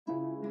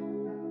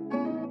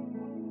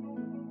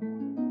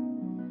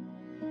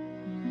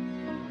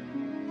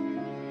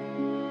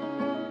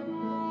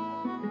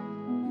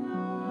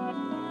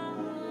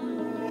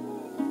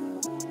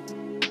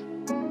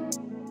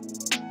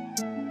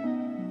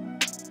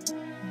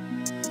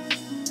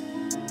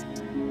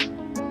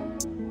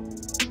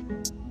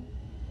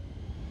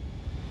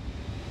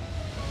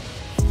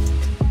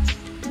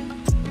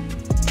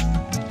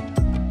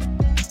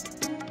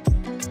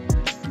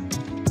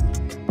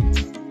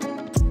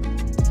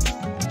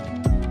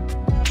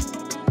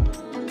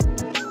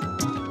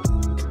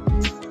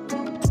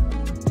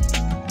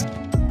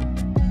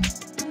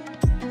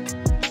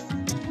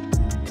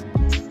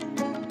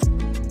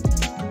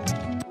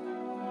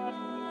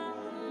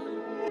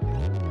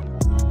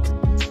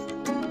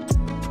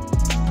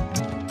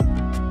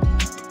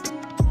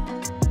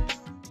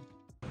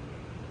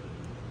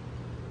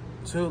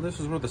So this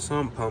is where the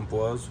sump pump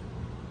was,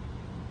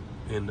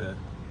 and it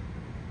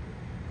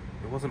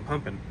wasn't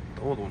pumping.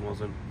 The old one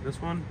wasn't.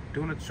 This one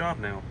doing its job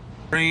now.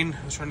 Rain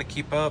was trying to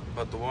keep up,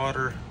 but the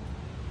water,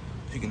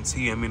 you can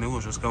see, I mean, it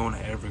was just going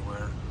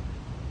everywhere.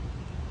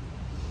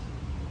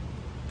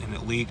 And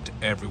it leaked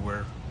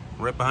everywhere.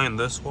 Right behind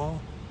this wall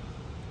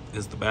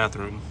is the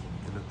bathroom,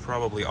 and it's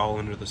probably all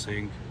under the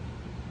sink.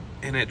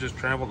 And it just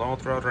traveled all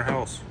throughout our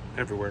house,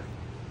 everywhere.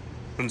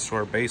 Entrance to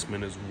our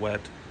basement is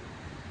wet.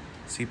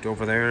 Seeped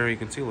over there. You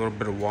can see a little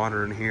bit of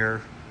water in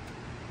here.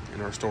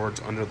 In our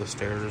storage under the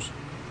stairs.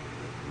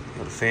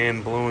 Got a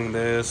fan blowing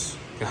this.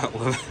 Got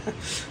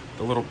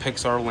the little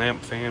Pixar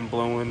lamp fan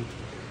blowing.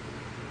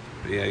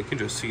 But yeah, you can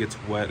just see it's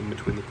wet in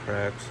between the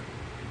cracks.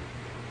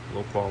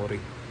 Low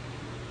quality.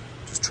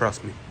 Just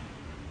trust me.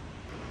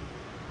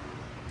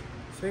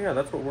 So yeah,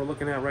 that's what we're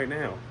looking at right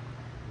now.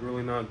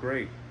 Really not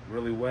great.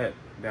 Really wet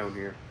down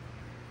here.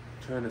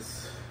 Trying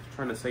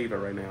to save it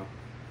right now.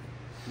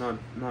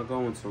 Not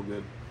going so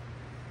good.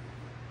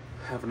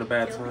 Having a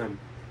bad time.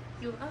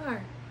 You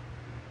are.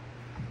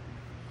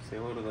 Say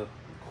hello to the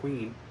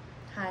queen.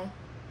 Hi.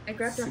 I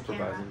grabbed her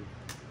camera.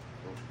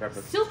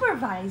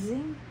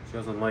 Supervising? She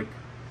doesn't like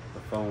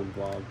the phone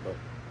vlog, but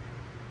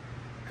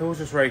it was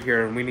just right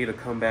here, and we need to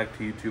come back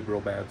to YouTube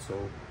real bad,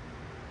 so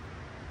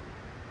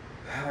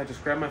I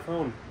just grabbed my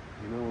phone.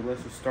 You know,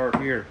 let's just start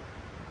here.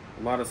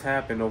 A lot has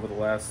happened over the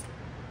last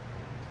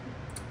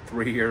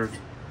 3 years.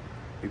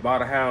 We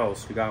bought a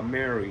house, we got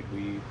married,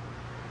 we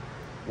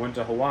went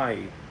to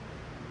Hawaii.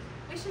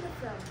 We should have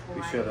filmed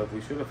Hawaii.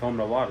 We should have filmed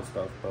a lot of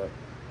stuff, but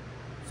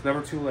it's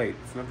never too late.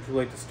 It's never too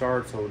late to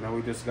start, so now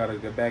we just gotta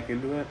get back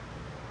into it.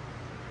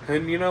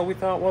 And you know, we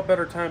thought, what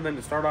better time than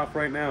to start off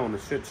right now in a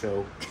shit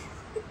show.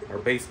 Our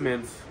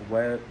basement's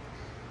wet.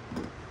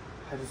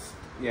 I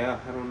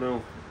don't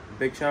know.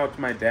 Big shout out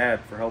to my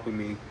dad for helping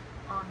me.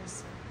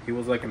 Honestly. He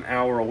was like an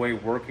hour away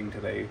working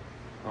today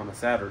on a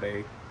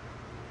Saturday.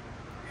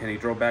 And he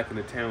drove back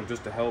into town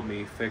just to help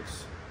me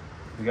fix.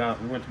 We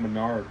went to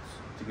Menards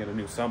to get a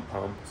new sump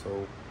pump,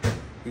 so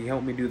he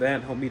helped me do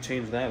that, helped me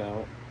change that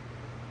out.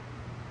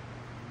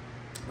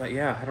 But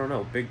yeah, I don't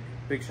know. Big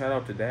shout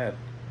out to Dad.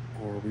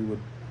 Or we would,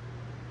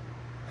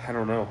 I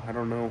don't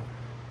know.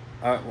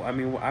 I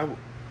mean,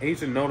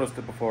 Asian noticed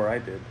it before I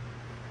did.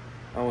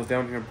 I was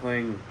down here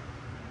playing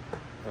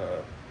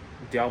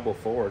Diablo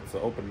 4. It's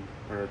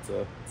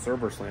a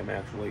server slam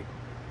actually.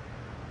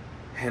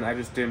 And I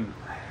just didn't,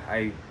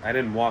 I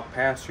didn't walk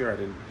past here. I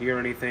didn't hear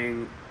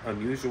anything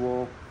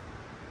unusual.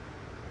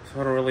 So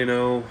I don't really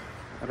know.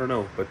 I don't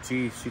know. But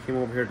she came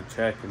over here to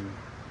check and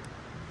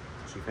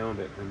she found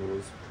it, and it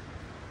was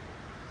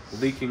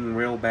leaking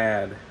real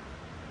bad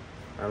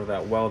out of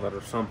that well that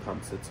our sump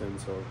pump sits in.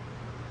 So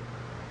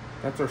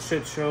that's our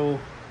shit show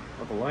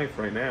of the life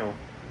right now.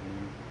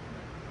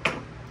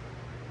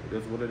 It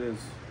is what it is,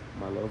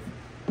 my love.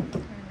 I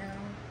know.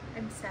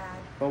 I'm sad.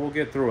 But we'll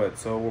get through it.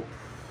 So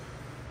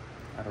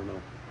I don't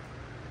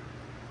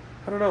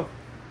know.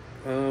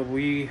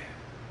 We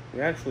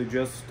actually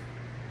just,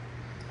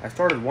 I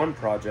started one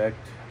project.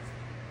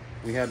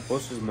 We had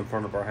bushes in the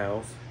front of our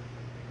house,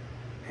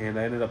 and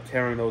I ended up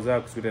tearing those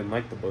out because we didn't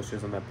like the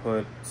bushes, and I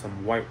put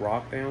some white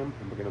rock down,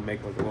 and we're gonna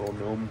make like a little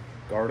gnome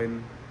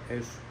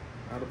garden-ish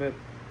out of it.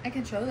 I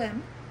can show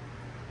them.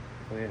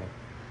 So yeah,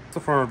 it's the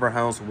front of our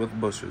house with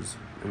bushes,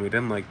 and we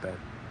didn't like that.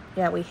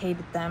 Yeah, we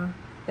hated them.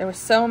 There were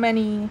so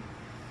many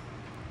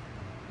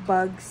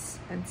bugs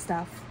and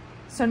stuff.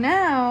 So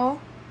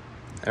now,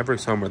 every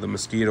summer the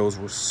mosquitoes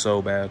were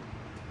so bad.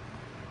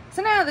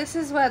 So now this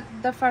is what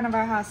the front of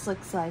our house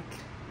looks like.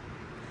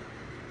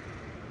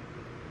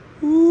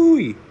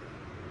 Ooh.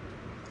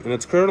 And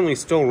it's currently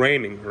still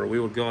raining, or we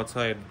would go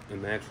outside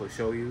and actually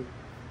show you.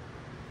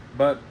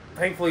 But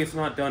thankfully it's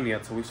not done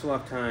yet, so we still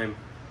have time.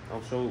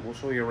 We'll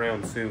show you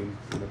around soon.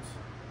 And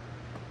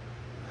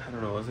I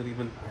don't know, is it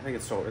even, I think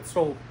it's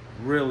still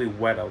really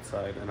wet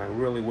outside, and I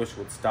really wish it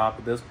would stop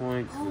at this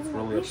point, because it's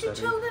really upsetting. We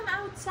should show them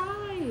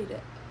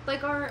outside.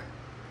 Like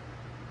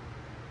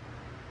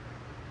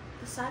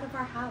the side of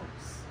our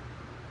house.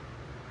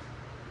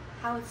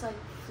 How it's like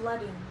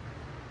flooding.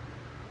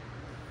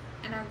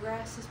 And our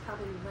grass is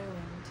probably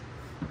ruined.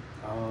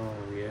 Oh,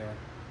 yeah.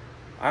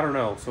 I don't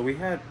know. So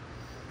there's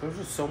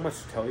just so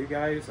much to tell you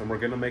guys, and we're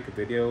going to make a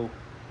video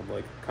of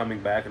like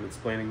coming back and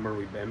explaining where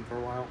we've been for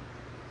a while.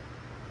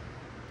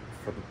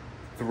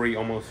 For the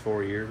almost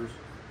 4 years.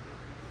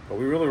 But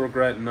we really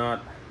regret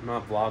not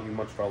vlogging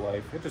much of our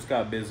life. It just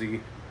got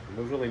busy.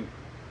 There's really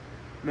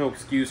no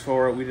excuse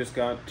for it. We just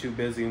got too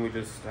busy, and we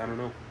just, I don't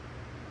know.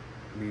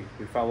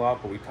 We fell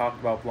off, but we talked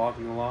about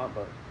vlogging a lot,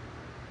 but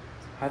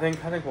I think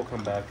we'll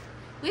come back.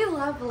 We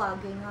love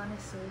vlogging,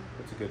 honestly.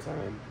 It's a good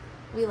time.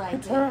 We like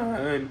it.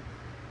 Time.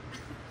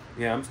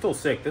 Yeah, I'm still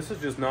sick. This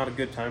is just not a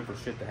good time for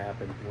shit to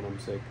happen when I'm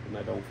sick and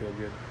I don't feel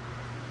good.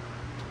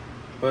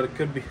 But it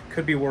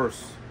could be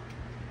worse.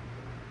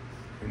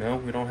 You know,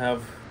 we don't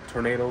have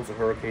tornadoes or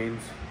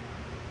hurricanes.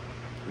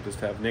 We just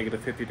have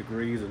negative 50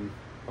 degrees and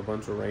a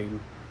bunch of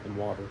rain and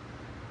water.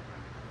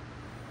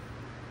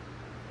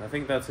 I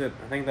think that's it.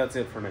 I think that's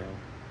it for now.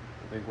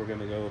 think we're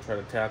gonna go try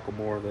to tackle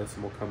more of this,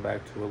 and we'll come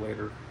back to it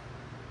later.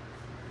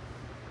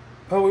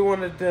 But we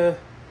wanted to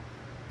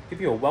give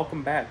you a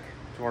welcome back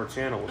to our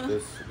channel with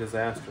this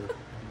disaster.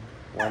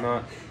 Why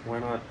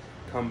not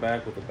come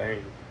back with a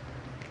bang?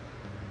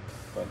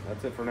 But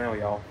that's it for now,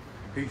 y'all.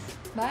 Peace.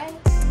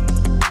 Bye.